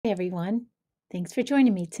Hey everyone. Thanks for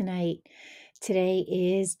joining me tonight. Today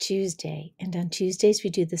is Tuesday, and on Tuesdays we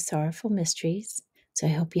do the Sorrowful Mysteries. So I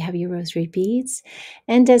hope you have your rosary beads.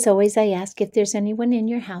 And as always, I ask if there's anyone in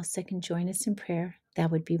your house that can join us in prayer. That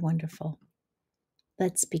would be wonderful.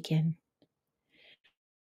 Let's begin.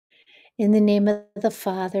 In the name of the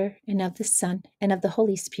Father, and of the Son, and of the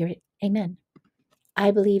Holy Spirit. Amen.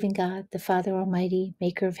 I believe in God, the Father Almighty,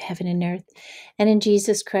 maker of heaven and earth, and in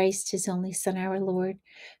Jesus Christ, his only Son, our Lord,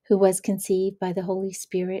 who was conceived by the Holy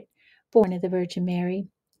Spirit, born of the Virgin Mary,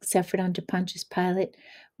 suffered under Pontius Pilate,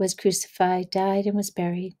 was crucified, died, and was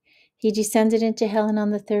buried. He descended into hell, and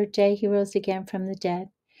on the third day he rose again from the dead.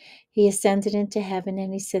 He ascended into heaven,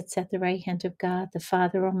 and he sits at the right hand of God, the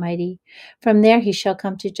Father Almighty. From there he shall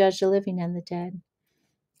come to judge the living and the dead.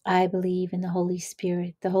 I believe in the Holy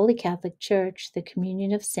Spirit, the Holy Catholic Church, the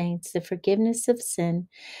communion of saints, the forgiveness of sin,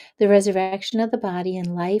 the resurrection of the body,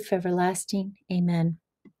 and life everlasting. Amen.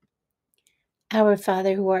 Our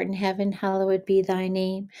Father, who art in heaven, hallowed be thy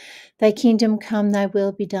name. Thy kingdom come, thy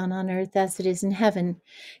will be done on earth as it is in heaven.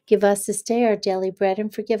 Give us this day our daily bread,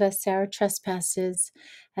 and forgive us our trespasses,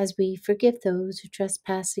 as we forgive those who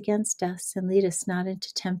trespass against us. And lead us not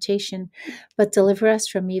into temptation, but deliver us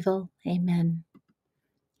from evil. Amen.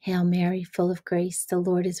 Hail Mary, full of grace, the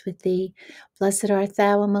Lord is with thee. Blessed art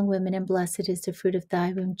thou among women, and blessed is the fruit of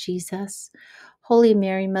thy womb, Jesus. Holy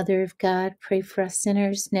Mary, Mother of God, pray for us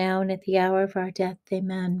sinners, now and at the hour of our death.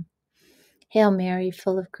 Amen. Hail Mary,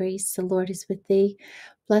 full of grace, the Lord is with thee.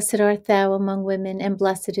 Blessed art thou among women, and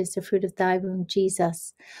blessed is the fruit of thy womb,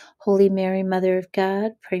 Jesus. Holy Mary, Mother of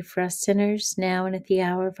God, pray for us sinners, now and at the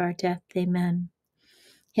hour of our death. Amen.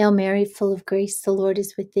 Hail Mary, full of grace, the Lord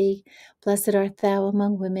is with thee. Blessed art thou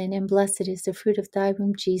among women, and blessed is the fruit of thy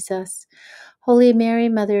womb, Jesus. Holy Mary,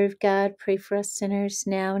 Mother of God, pray for us sinners,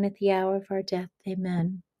 now and at the hour of our death.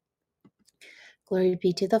 Amen. Glory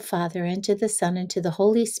be to the Father, and to the Son, and to the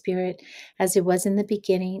Holy Spirit, as it was in the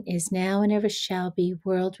beginning, is now, and ever shall be,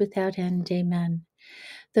 world without end. Amen.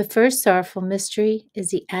 The first sorrowful mystery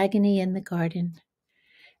is the agony in the garden,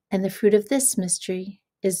 and the fruit of this mystery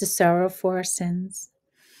is the sorrow for our sins.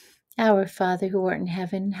 Our Father, who art in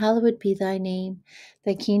heaven, hallowed be thy name.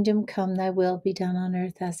 Thy kingdom come, thy will be done on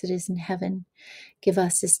earth as it is in heaven. Give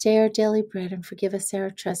us this day our daily bread, and forgive us our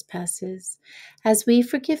trespasses, as we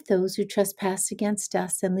forgive those who trespass against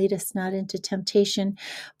us. And lead us not into temptation,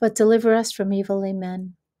 but deliver us from evil.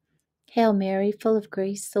 Amen. Hail Mary, full of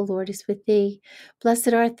grace, the Lord is with thee.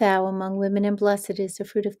 Blessed art thou among women, and blessed is the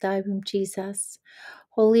fruit of thy womb, Jesus.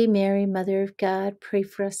 Holy Mary, Mother of God, pray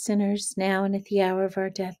for us sinners, now and at the hour of our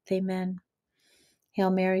death. Amen. Hail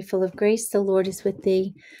Mary, full of grace, the Lord is with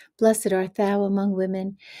thee. Blessed art thou among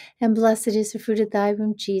women, and blessed is the fruit of thy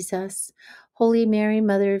womb, Jesus. Holy Mary,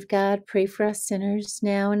 Mother of God, pray for us sinners,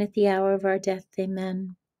 now and at the hour of our death.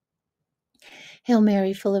 Amen. Hail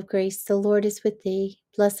Mary, full of grace, the Lord is with thee.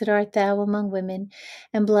 Blessed art thou among women,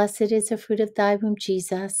 and blessed is the fruit of thy womb,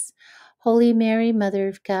 Jesus. Holy Mary, Mother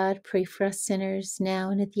of God, pray for us sinners,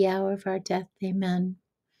 now and at the hour of our death. Amen.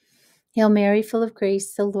 Hail Mary, full of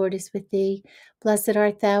grace, the Lord is with thee. Blessed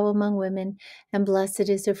art thou among women, and blessed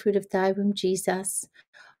is the fruit of thy womb, Jesus.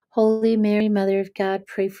 Holy Mary, Mother of God,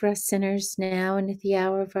 pray for us sinners, now and at the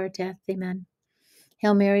hour of our death. Amen.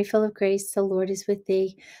 Hail Mary, full of grace, the Lord is with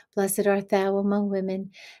thee. Blessed art thou among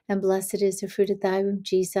women, and blessed is the fruit of thy womb,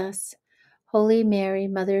 Jesus. Holy Mary,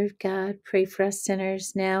 Mother of God, pray for us sinners,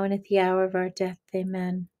 now and at the hour of our death.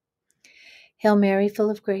 Amen. Hail Mary, full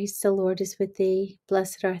of grace, the Lord is with thee.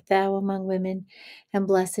 Blessed art thou among women, and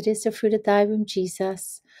blessed is the fruit of thy womb,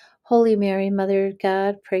 Jesus. Holy Mary, Mother of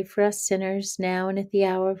God, pray for us sinners, now and at the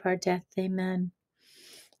hour of our death. Amen.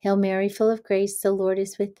 Hail Mary, full of grace, the Lord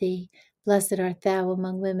is with thee. Blessed art thou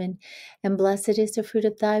among women, and blessed is the fruit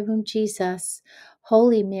of thy womb, Jesus.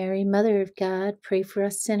 Holy Mary, Mother of God, pray for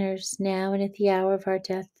us sinners, now and at the hour of our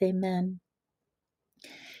death. Amen.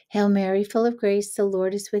 Hail Mary, full of grace, the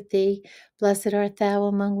Lord is with thee. Blessed art thou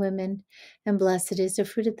among women, and blessed is the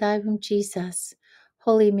fruit of thy womb, Jesus.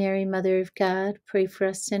 Holy Mary, Mother of God, pray for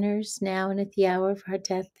us sinners, now and at the hour of our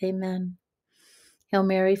death. Amen. Hail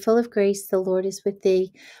Mary, full of grace, the Lord is with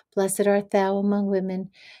thee. Blessed art thou among women,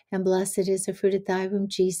 and blessed is the fruit of thy womb,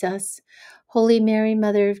 Jesus. Holy Mary,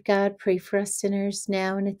 Mother of God, pray for us sinners,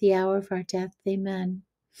 now and at the hour of our death. Amen.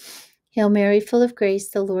 Hail Mary, full of grace,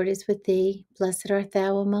 the Lord is with thee. Blessed art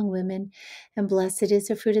thou among women, and blessed is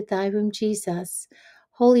the fruit of thy womb, Jesus.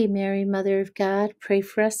 Holy Mary, Mother of God, pray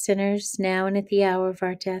for us sinners, now and at the hour of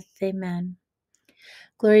our death. Amen.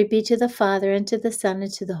 Glory be to the Father, and to the Son,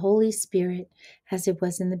 and to the Holy Spirit, as it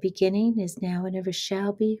was in the beginning, is now, and ever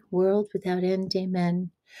shall be, world without end.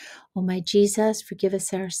 Amen. O my Jesus, forgive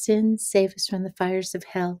us our sins, save us from the fires of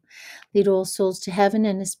hell. Lead all souls to heaven,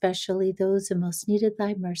 and especially those who most needed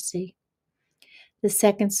thy mercy. The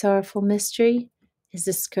second sorrowful mystery is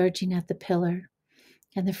the scourging at the pillar,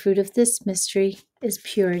 and the fruit of this mystery is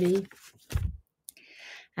purity.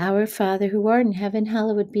 Our Father, who art in heaven,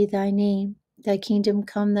 hallowed be thy name. Thy kingdom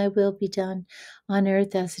come, thy will be done, on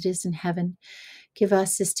earth as it is in heaven. Give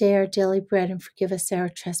us this day our daily bread, and forgive us our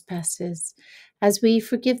trespasses, as we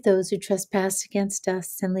forgive those who trespass against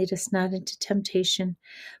us. And lead us not into temptation,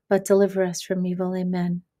 but deliver us from evil.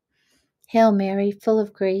 Amen. Hail Mary, full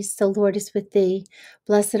of grace, the Lord is with thee.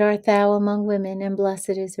 Blessed art thou among women, and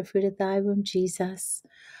blessed is the fruit of thy womb, Jesus.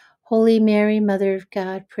 Holy Mary, Mother of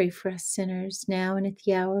God, pray for us sinners, now and at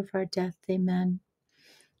the hour of our death. Amen.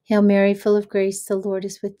 Hail Mary, full of grace, the Lord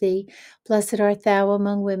is with thee. Blessed art thou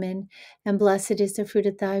among women, and blessed is the fruit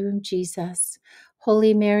of thy womb, Jesus.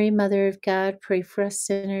 Holy Mary, Mother of God, pray for us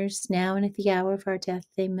sinners, now and at the hour of our death.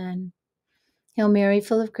 Amen. Hail Mary,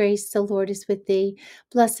 full of grace, the Lord is with thee.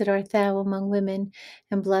 Blessed art thou among women,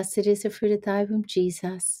 and blessed is the fruit of thy womb,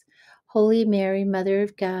 Jesus. Holy Mary, Mother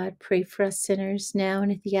of God, pray for us sinners, now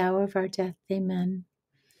and at the hour of our death. Amen.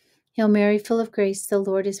 Hail Mary, full of grace, the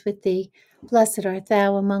Lord is with thee. Blessed art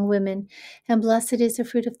thou among women, and blessed is the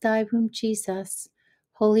fruit of thy womb, Jesus.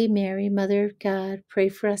 Holy Mary, Mother of God, pray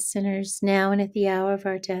for us sinners, now and at the hour of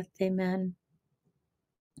our death. Amen.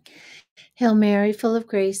 Hail Mary, full of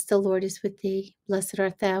grace, the Lord is with thee. Blessed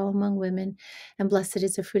art thou among women, and blessed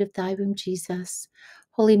is the fruit of thy womb, Jesus.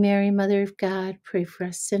 Holy Mary, Mother of God, pray for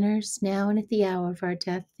us sinners, now and at the hour of our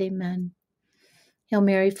death. Amen. Hail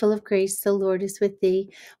Mary, full of grace, the Lord is with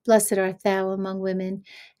thee. Blessed art thou among women,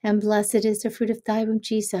 and blessed is the fruit of thy womb,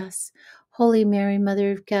 Jesus. Holy Mary,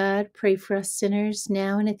 Mother of God, pray for us sinners,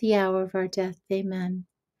 now and at the hour of our death. Amen.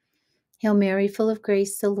 Hail Mary, full of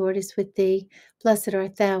grace, the Lord is with thee. Blessed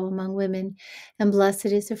art thou among women, and blessed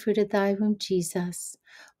is the fruit of thy womb, Jesus.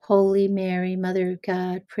 Holy Mary, Mother of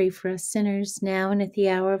God, pray for us sinners, now and at the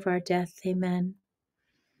hour of our death. Amen.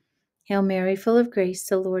 Hail Mary, full of grace,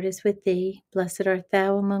 the Lord is with thee. Blessed art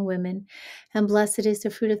thou among women, and blessed is the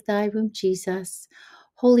fruit of thy womb, Jesus.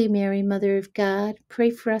 Holy Mary, Mother of God,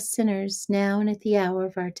 pray for us sinners, now and at the hour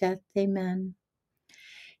of our death. Amen.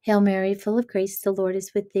 Hail Mary, full of grace, the Lord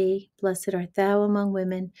is with thee. Blessed art thou among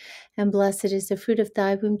women, and blessed is the fruit of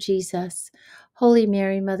thy womb, Jesus. Holy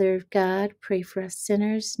Mary, Mother of God, pray for us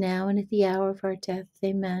sinners, now and at the hour of our death.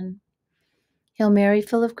 Amen. Hail Mary,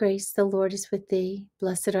 full of grace, the Lord is with thee.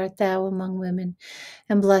 Blessed art thou among women,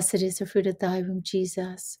 and blessed is the fruit of thy womb,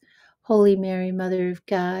 Jesus. Holy Mary, Mother of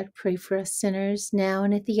God, pray for us sinners, now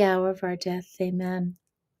and at the hour of our death. Amen.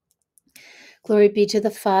 Glory be to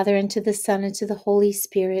the Father, and to the Son, and to the Holy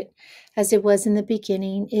Spirit, as it was in the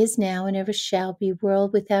beginning, is now, and ever shall be,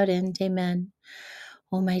 world without end. Amen.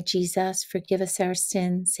 O my Jesus, forgive us our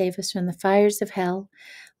sins, save us from the fires of hell,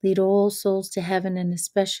 lead all souls to heaven, and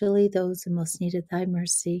especially those who most needed thy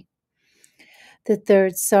mercy. The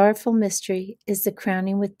third sorrowful mystery is the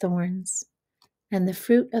crowning with thorns, and the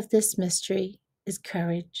fruit of this mystery is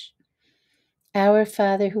courage. Our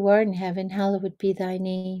Father, who art in heaven, hallowed be thy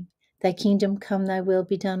name. Thy kingdom come, thy will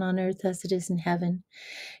be done on earth as it is in heaven.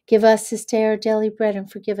 Give us this day our daily bread,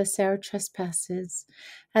 and forgive us our trespasses,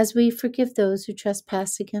 as we forgive those who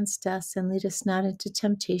trespass against us. And lead us not into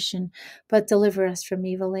temptation, but deliver us from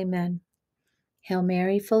evil. Amen. Hail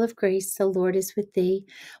Mary, full of grace, the Lord is with thee.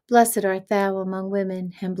 Blessed art thou among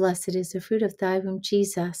women, and blessed is the fruit of thy womb,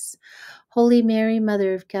 Jesus. Holy Mary,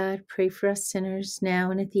 Mother of God, pray for us sinners, now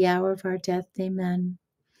and at the hour of our death. Amen.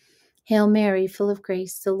 Hail Mary, full of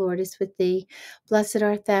grace, the Lord is with thee. Blessed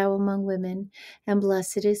art thou among women, and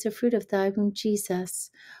blessed is the fruit of thy womb, Jesus.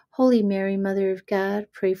 Holy Mary, Mother of God,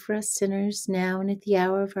 pray for us sinners, now and at the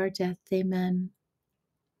hour of our death. Amen.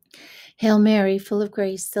 Hail Mary, full of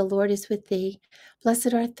grace, the Lord is with thee.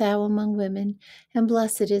 Blessed art thou among women, and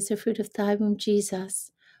blessed is the fruit of thy womb,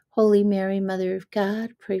 Jesus. Holy Mary, Mother of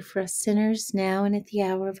God, pray for us sinners, now and at the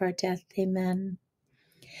hour of our death. Amen.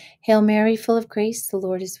 Hail Mary, full of grace, the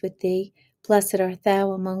Lord is with thee. Blessed art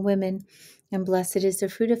thou among women, and blessed is the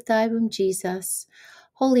fruit of thy womb, Jesus.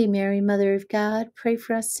 Holy Mary, Mother of God, pray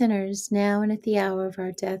for us sinners, now and at the hour of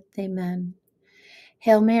our death. Amen.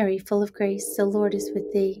 Hail Mary, full of grace, the Lord is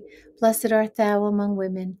with thee. Blessed art thou among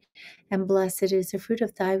women, and blessed is the fruit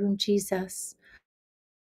of thy womb, Jesus.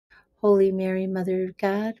 Holy Mary, Mother of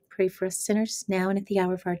God, pray for us sinners, now and at the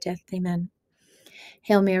hour of our death. Amen.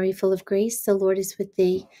 Hail Mary, full of grace, the Lord is with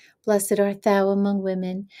thee. Blessed art thou among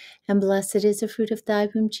women, and blessed is the fruit of thy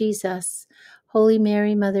womb, Jesus. Holy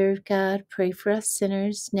Mary, Mother of God, pray for us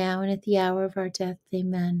sinners, now and at the hour of our death.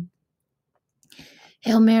 Amen.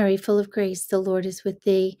 Hail Mary, full of grace, the Lord is with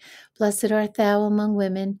thee. Blessed art thou among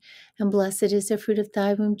women, and blessed is the fruit of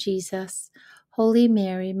thy womb, Jesus. Holy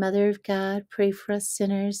Mary, Mother of God, pray for us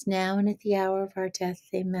sinners, now and at the hour of our death.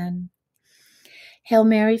 Amen. Hail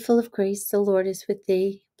Mary, full of grace, the Lord is with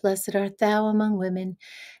thee. Blessed art thou among women,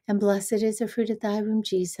 and blessed is the fruit of thy womb,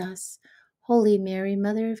 Jesus. Holy Mary,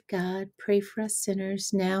 Mother of God, pray for us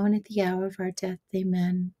sinners, now and at the hour of our death.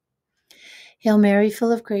 Amen. Hail Mary,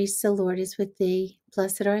 full of grace, the Lord is with thee.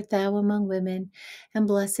 Blessed art thou among women, and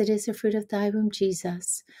blessed is the fruit of thy womb,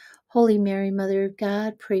 Jesus. Holy Mary, Mother of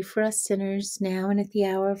God, pray for us sinners, now and at the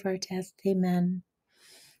hour of our death. Amen.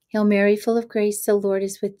 Hail Mary, full of grace, the Lord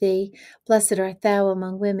is with thee. Blessed art thou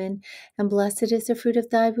among women, and blessed is the fruit of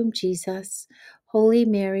thy womb, Jesus. Holy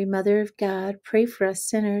Mary, Mother of God, pray for us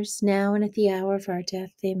sinners, now and at the hour of our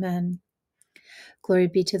death. Amen. Glory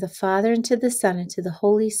be to the Father, and to the Son, and to the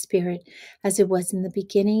Holy Spirit, as it was in the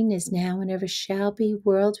beginning, is now, and ever shall be,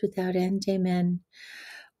 world without end. Amen.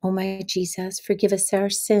 O my Jesus, forgive us our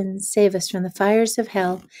sins, save us from the fires of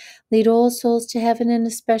hell, lead all souls to heaven, and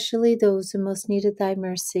especially those who most needed thy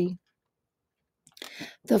mercy.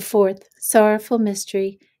 The fourth sorrowful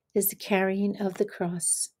mystery is the carrying of the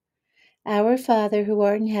cross. Our Father, who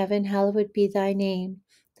art in heaven, hallowed be thy name.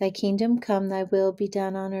 Thy kingdom come, thy will be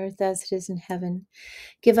done on earth as it is in heaven.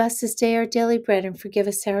 Give us this day our daily bread, and forgive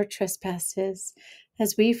us our trespasses,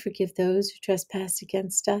 as we forgive those who trespass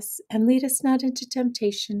against us. And lead us not into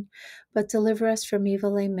temptation, but deliver us from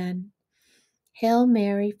evil. Amen. Hail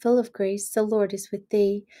Mary, full of grace, the Lord is with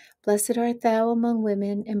thee. Blessed art thou among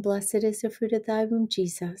women, and blessed is the fruit of thy womb,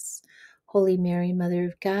 Jesus. Holy Mary, Mother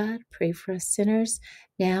of God, pray for us sinners,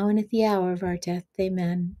 now and at the hour of our death.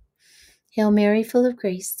 Amen. Hail Mary, full of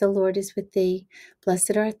grace, the Lord is with thee.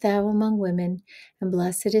 Blessed art thou among women, and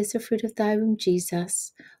blessed is the fruit of thy womb,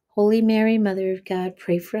 Jesus. Holy Mary, Mother of God,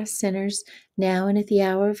 pray for us sinners, now and at the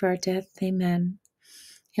hour of our death. Amen.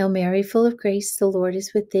 Hail Mary, full of grace, the Lord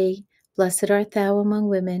is with thee. Blessed art thou among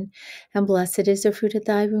women, and blessed is the fruit of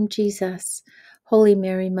thy womb, Jesus. Holy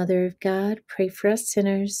Mary, Mother of God, pray for us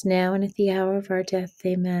sinners, now and at the hour of our death.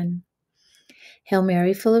 Amen. Hail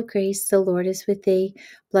Mary, full of grace, the Lord is with thee.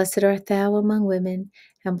 Blessed art thou among women,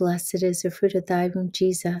 and blessed is the fruit of thy womb,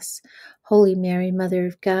 Jesus. Holy Mary, Mother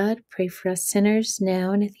of God, pray for us sinners,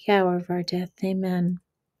 now and at the hour of our death. Amen.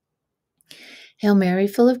 Hail Mary,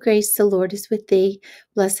 full of grace, the Lord is with thee.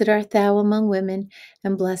 Blessed art thou among women,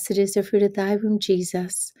 and blessed is the fruit of thy womb,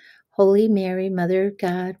 Jesus. Holy Mary, Mother of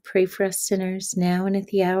God, pray for us sinners, now and at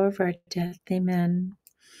the hour of our death. Amen.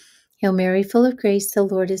 Hail Mary, full of grace, the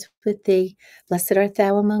Lord is with thee. Blessed art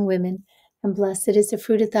thou among women, and blessed is the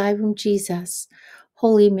fruit of thy womb, Jesus.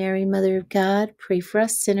 Holy Mary, Mother of God, pray for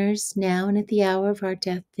us sinners, now and at the hour of our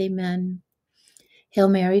death. Amen. Hail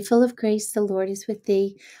Mary, full of grace, the Lord is with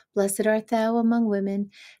thee. Blessed art thou among women,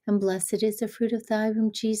 and blessed is the fruit of thy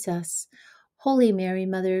womb, Jesus. Holy Mary,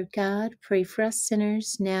 Mother of God, pray for us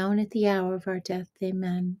sinners, now and at the hour of our death.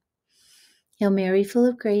 Amen. Hail Mary, full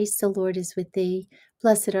of grace, the Lord is with thee.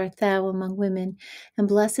 Blessed art thou among women, and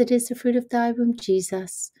blessed is the fruit of thy womb,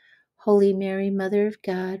 Jesus. Holy Mary, Mother of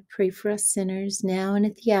God, pray for us sinners, now and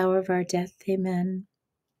at the hour of our death. Amen.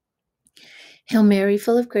 Hail Mary,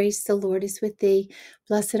 full of grace, the Lord is with thee.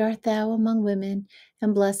 Blessed art thou among women,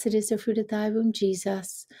 and blessed is the fruit of thy womb,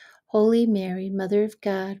 Jesus. Holy Mary, Mother of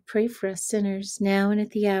God, pray for us sinners, now and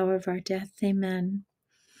at the hour of our death. Amen.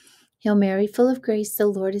 Hail Mary, full of grace, the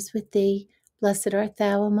Lord is with thee. Blessed art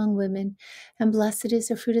thou among women, and blessed is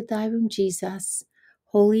the fruit of thy womb, Jesus.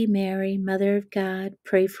 Holy Mary, Mother of God,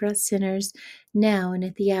 pray for us sinners, now and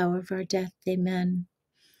at the hour of our death. Amen.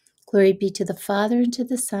 Glory be to the Father, and to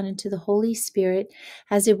the Son, and to the Holy Spirit,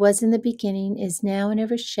 as it was in the beginning, is now, and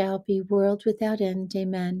ever shall be, world without end.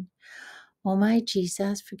 Amen. O my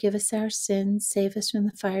Jesus, forgive us our sins, save us from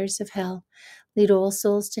the fires of hell, lead all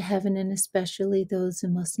souls to heaven, and especially those who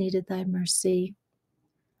most needed thy mercy.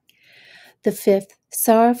 The fifth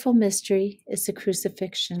sorrowful mystery is the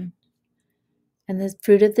crucifixion, and the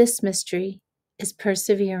fruit of this mystery is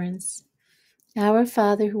perseverance. Our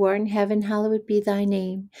Father, who art in heaven, hallowed be thy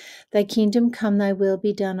name. Thy kingdom come, thy will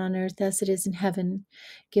be done on earth as it is in heaven.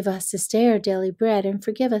 Give us this day our daily bread, and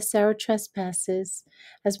forgive us our trespasses,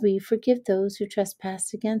 as we forgive those who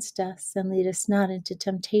trespass against us. And lead us not into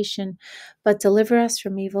temptation, but deliver us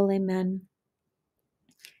from evil. Amen.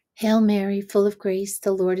 Hail Mary, full of grace,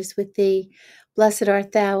 the Lord is with thee. Blessed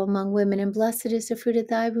art thou among women, and blessed is the fruit of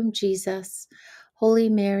thy womb, Jesus. Holy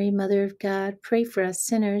Mary, Mother of God, pray for us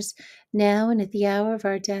sinners, now and at the hour of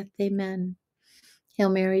our death. Amen. Hail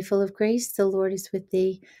Mary, full of grace, the Lord is with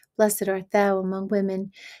thee. Blessed art thou among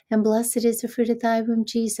women, and blessed is the fruit of thy womb,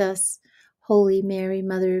 Jesus. Holy Mary,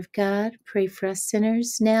 Mother of God, pray for us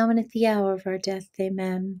sinners, now and at the hour of our death.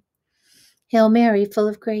 Amen. Hail Mary, full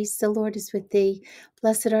of grace, the Lord is with thee.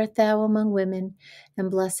 Blessed art thou among women,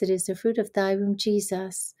 and blessed is the fruit of thy womb,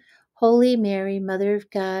 Jesus. Holy Mary, Mother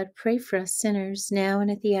of God, pray for us sinners, now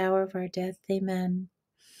and at the hour of our death. Amen.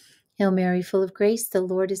 Hail Mary, full of grace, the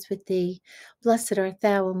Lord is with thee. Blessed art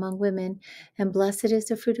thou among women, and blessed is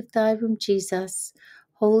the fruit of thy womb, Jesus.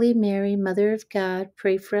 Holy Mary, Mother of God,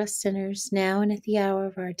 pray for us sinners, now and at the hour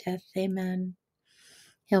of our death. Amen.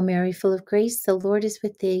 Hail Mary, full of grace, the Lord is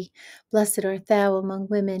with thee. Blessed art thou among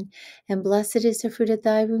women, and blessed is the fruit of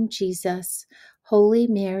thy womb, Jesus. Holy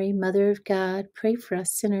Mary, Mother of God, pray for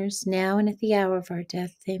us sinners, now and at the hour of our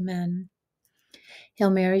death. Amen.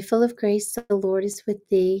 Hail Mary, full of grace, the Lord is with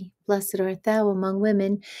thee. Blessed art thou among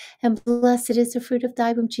women, and blessed is the fruit of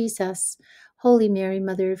thy womb, Jesus. Holy Mary,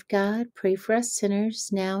 Mother of God, pray for us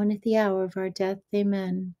sinners, now and at the hour of our death.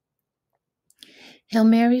 Amen. Hail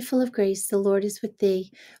Mary, full of grace, the Lord is with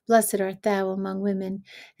thee. Blessed art thou among women,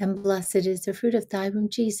 and blessed is the fruit of thy womb,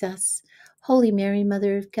 Jesus. Holy Mary,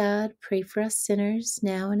 Mother of God, pray for us sinners,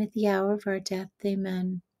 now and at the hour of our death.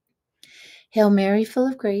 Amen. Hail Mary, full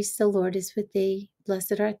of grace, the Lord is with thee.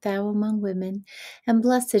 Blessed art thou among women, and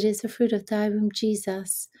blessed is the fruit of thy womb,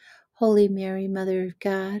 Jesus. Holy Mary, Mother of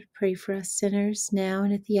God, pray for us sinners, now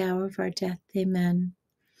and at the hour of our death. Amen.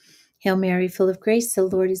 Hail Mary, full of grace, the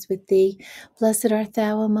Lord is with thee. Blessed art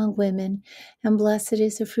thou among women, and blessed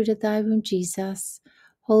is the fruit of thy womb, Jesus.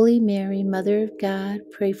 Holy Mary, Mother of God,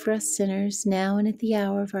 pray for us sinners, now and at the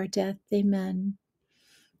hour of our death. Amen.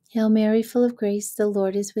 Hail Mary, full of grace, the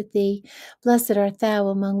Lord is with thee. Blessed art thou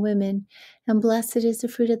among women, and blessed is the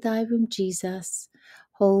fruit of thy womb, Jesus.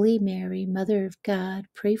 Holy Mary, Mother of God,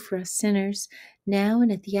 pray for us sinners, now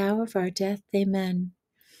and at the hour of our death. Amen.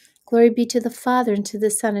 Glory be to the Father, and to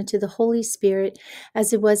the Son, and to the Holy Spirit,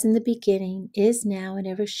 as it was in the beginning, is now, and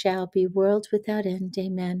ever shall be, world without end.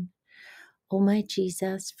 Amen. O my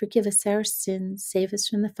Jesus, forgive us our sins, save us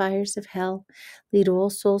from the fires of hell, lead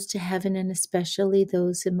all souls to heaven, and especially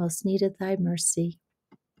those in most need of thy mercy.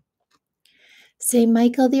 Saint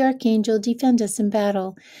Michael the Archangel, defend us in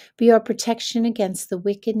battle. Be our protection against the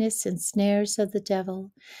wickedness and snares of the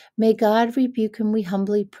devil. May God rebuke him, we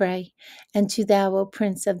humbly pray. And to thou, O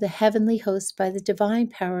Prince of the heavenly host, by the divine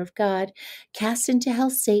power of God, cast into hell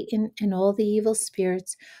Satan and all the evil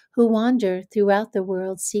spirits who wander throughout the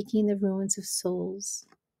world seeking the ruins of souls.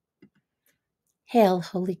 Hail,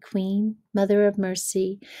 Holy Queen, Mother of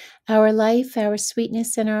Mercy, our life, our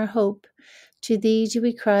sweetness, and our hope. To thee do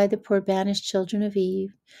we cry, the poor banished children of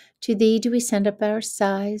Eve. To thee do we send up our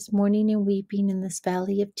sighs, mourning and weeping in this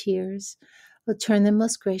valley of tears. O turn them,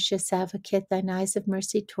 most gracious Advocate, thine eyes of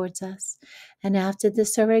mercy towards us, and after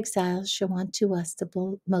this our exile show unto us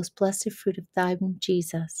the most blessed fruit of thy womb,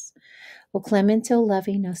 Jesus. O clement, O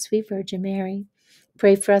loving, O sweet Virgin Mary,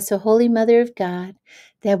 pray for us, O Holy Mother of God,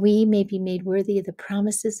 that we may be made worthy of the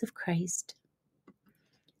promises of Christ.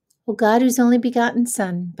 O God, whose only begotten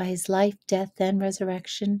Son, by his life, death, and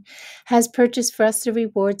resurrection, has purchased for us the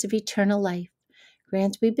rewards of eternal life,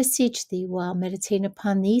 grant, we beseech thee, while meditating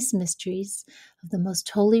upon these mysteries of the most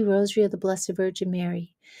holy Rosary of the Blessed Virgin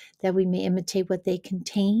Mary, that we may imitate what they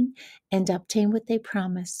contain and obtain what they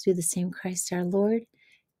promise, through the same Christ our Lord.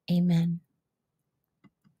 Amen.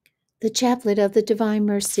 The Chaplet of the Divine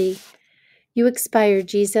Mercy. You expired,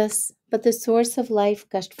 Jesus, but the source of life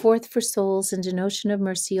gushed forth for souls, and an ocean of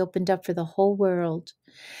mercy opened up for the whole world.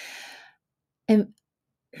 And,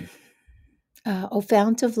 O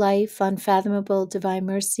fount of life, unfathomable divine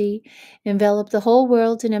mercy, envelop the whole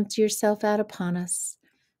world and empty yourself out upon us.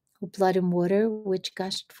 O blood and water, which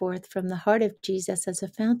gushed forth from the heart of Jesus as a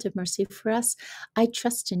fount of mercy for us, I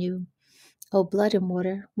trust in you. O blood and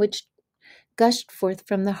water, which gushed forth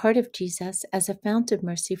from the heart of Jesus as a fount of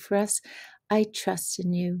mercy for us, I trust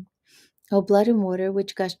in you. O blood and water,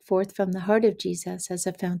 which gushed forth from the heart of Jesus as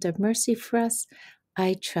a fount of mercy for us,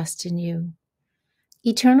 I trust in you.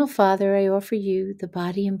 Eternal Father, I offer you the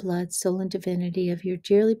body and blood, soul and divinity of your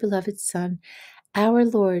dearly beloved Son, our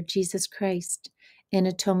Lord Jesus Christ, in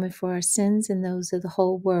atonement for our sins and those of the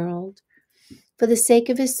whole world. For the sake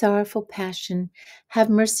of his sorrowful passion, have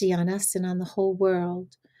mercy on us and on the whole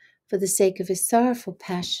world. For the sake of his sorrowful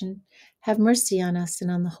passion, have mercy on us and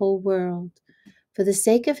on the whole world. For the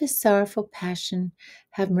sake of his sorrowful passion,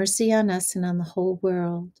 have mercy on us and on the whole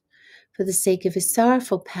world. For the sake of his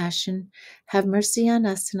sorrowful passion, have mercy on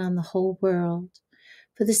us and on the whole world.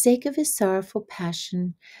 For the sake of his sorrowful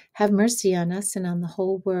passion, have mercy on us and on the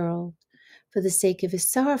whole world. For the sake of his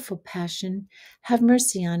sorrowful passion, have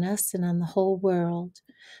mercy on us and on the whole world.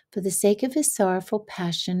 For the sake of his sorrowful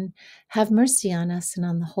passion, have mercy on us and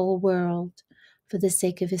on the whole world. For the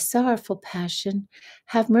sake of his sorrowful passion,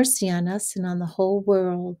 have mercy on us and on the whole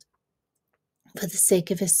world. For the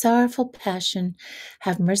sake of his sorrowful passion,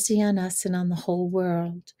 have mercy on us and on the whole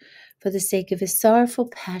world. For the sake of his sorrowful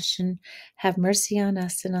passion, have mercy on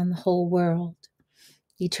us and on the whole world.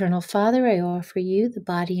 Eternal Father, I offer you the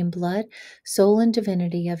body and blood, soul and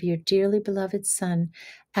divinity of your dearly beloved Son,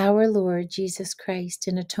 our Lord Jesus Christ,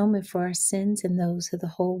 in atonement for our sins and those of the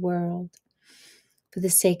whole world. For the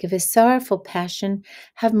sake of his sorrowful passion,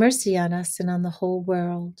 have mercy on us and on the whole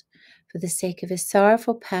world. For the sake of his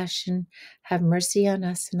sorrowful passion, have mercy on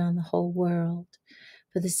us and on the whole world.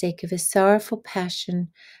 For the sake of his sorrowful passion,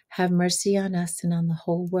 have mercy on us and on the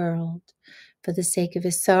whole world. For the sake of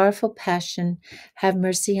his sorrowful passion, have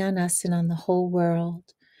mercy on us and on the whole world.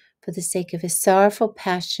 For the sake of his sorrowful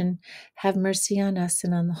passion, have mercy on us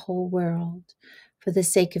and on the whole world. For the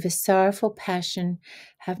sake of his sorrowful passion,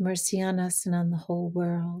 have mercy on us and on the whole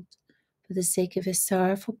world. For the sake of his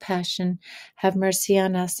sorrowful passion, have mercy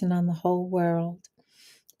on us and on the whole world.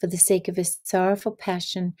 For the sake of his sorrowful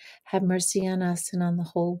passion, have mercy on us and on the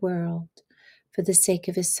whole world. For the sake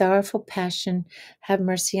of his sorrowful passion, have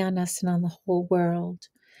mercy on us and on the whole world.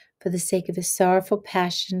 For the sake of his sorrowful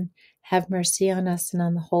passion, have mercy on us and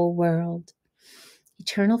on the whole world.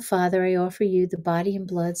 Eternal Father, I offer you the body and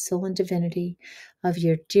blood, soul and divinity of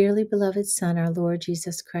your dearly beloved Son, our Lord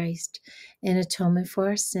Jesus Christ, in atonement for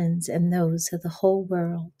our sins and those of the whole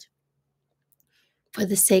world. For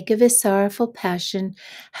the sake of his sorrowful passion,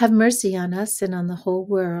 have mercy on us and on the whole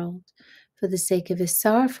world. For the sake of his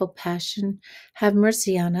sorrowful passion, have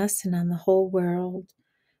mercy on us and on the whole world.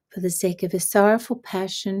 For the sake of his sorrowful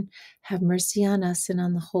passion, have mercy on us and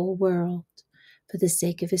on the whole world. For the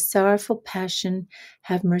sake of his sorrowful passion,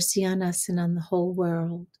 have mercy on us and on the whole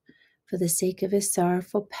world. For the sake of his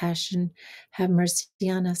sorrowful passion, have mercy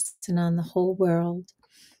on us and on the whole world.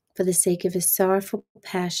 For the sake of his sorrowful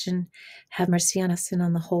passion, have mercy on us and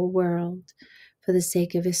on the whole world. For the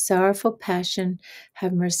sake of his sorrowful passion,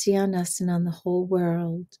 have mercy on us and on the whole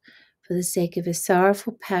world. For the sake of his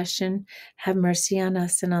sorrowful passion, have mercy on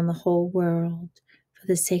us and on the whole world. For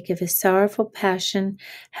the sake of his sorrowful passion,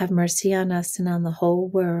 have mercy on us and on the whole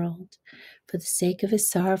world. For the sake of his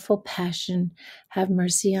sorrowful passion, have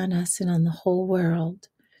mercy on us and on the whole world.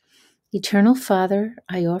 Eternal Father,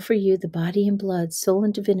 I offer you the body and blood, soul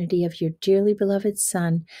and divinity of your dearly beloved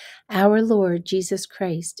Son, our Lord Jesus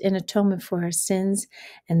Christ, in atonement for our sins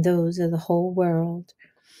and those of the whole world.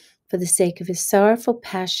 For the sake of his sorrowful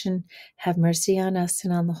passion, have mercy on us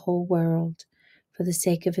and on the whole world. For the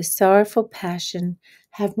sake of his sorrowful passion,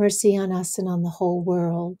 have mercy on us and on the whole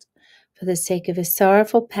world. For the sake of his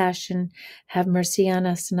sorrowful passion, have mercy on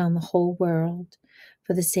us and on the whole world.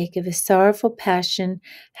 For the sake of his sorrowful passion,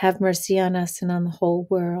 have mercy on us and on the whole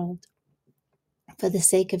world. For the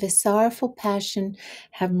sake of his sorrowful passion,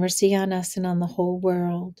 have mercy on us and on the whole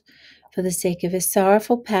world. For the sake of his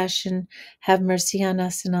sorrowful passion, have mercy on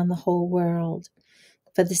us and on the whole world.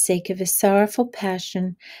 For the sake of his sorrowful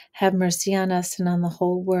passion, have mercy on us and on the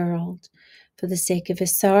whole world. For the sake of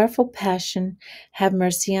his sorrowful passion, have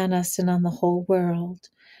mercy on us and on the whole world.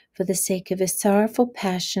 For the sake of his sorrowful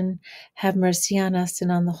passion, have mercy on us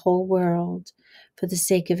and on the whole world. For the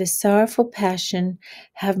sake of his sorrowful passion,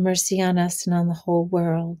 have mercy on us and on the whole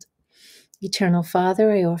world. Eternal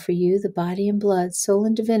Father, I offer you the body and blood, soul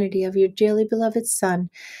and divinity of your dearly beloved Son,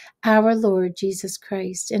 our Lord Jesus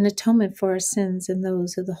Christ, in atonement for our sins and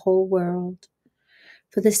those of the whole world.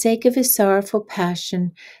 For the sake of his sorrowful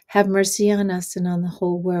passion, have mercy on us and on the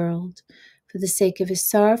whole world. For the sake of his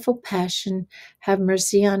sorrowful passion, have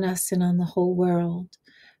mercy on us and on the whole world.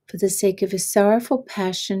 For the sake of his sorrowful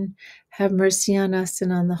passion, have mercy on us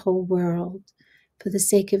and on the whole world. For the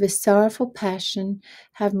sake of his sorrowful passion,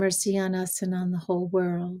 have mercy on us and on the whole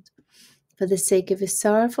world. For the sake of his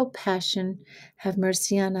sorrowful passion, have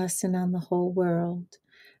mercy on us and on the whole world.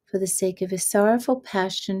 For the sake of his sorrowful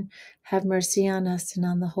passion, have mercy on us and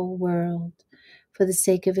on the whole world. For the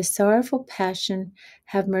sake of his sorrowful passion,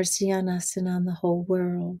 have mercy on us and on the whole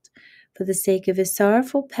world. For the sake of his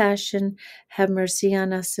sorrowful passion, have mercy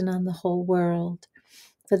on us and on the whole world.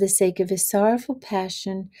 For the sake of his sorrowful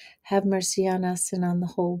passion, have mercy on us and on the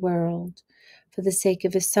whole world. For the sake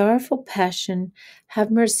of his sorrowful passion,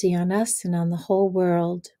 have mercy on us and on the whole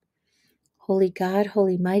world. Holy God,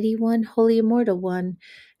 Holy Mighty One, Holy Immortal One,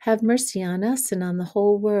 have mercy on us and on the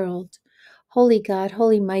whole world. Holy God,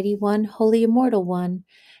 Holy Mighty One, Holy Immortal One,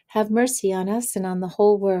 have mercy on us and on the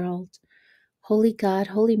whole world. Holy God,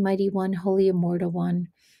 Holy Mighty One, Holy Immortal One,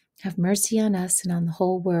 have mercy on us and on the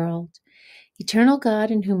whole world. Eternal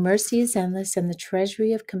God, in whom mercy is endless and the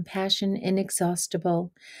treasury of compassion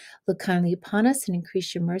inexhaustible, look kindly upon us and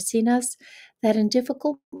increase your mercy in us, that in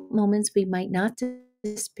difficult moments we might not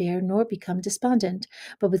despair nor become despondent,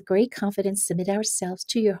 but with great confidence submit ourselves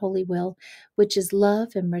to your holy will, which is love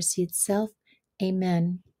and mercy itself.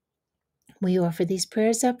 Amen. We offer these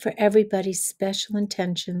prayers up for everybody's special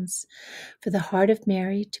intentions, for the heart of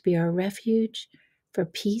Mary to be our refuge, for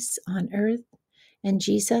peace on earth. And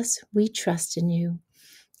Jesus, we trust in you.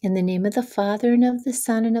 In the name of the Father, and of the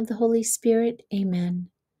Son, and of the Holy Spirit. Amen.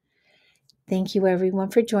 Thank you, everyone,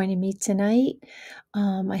 for joining me tonight.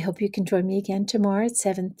 I hope you can join me again tomorrow at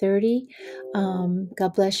 7:30.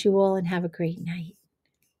 God bless you all and have a great night.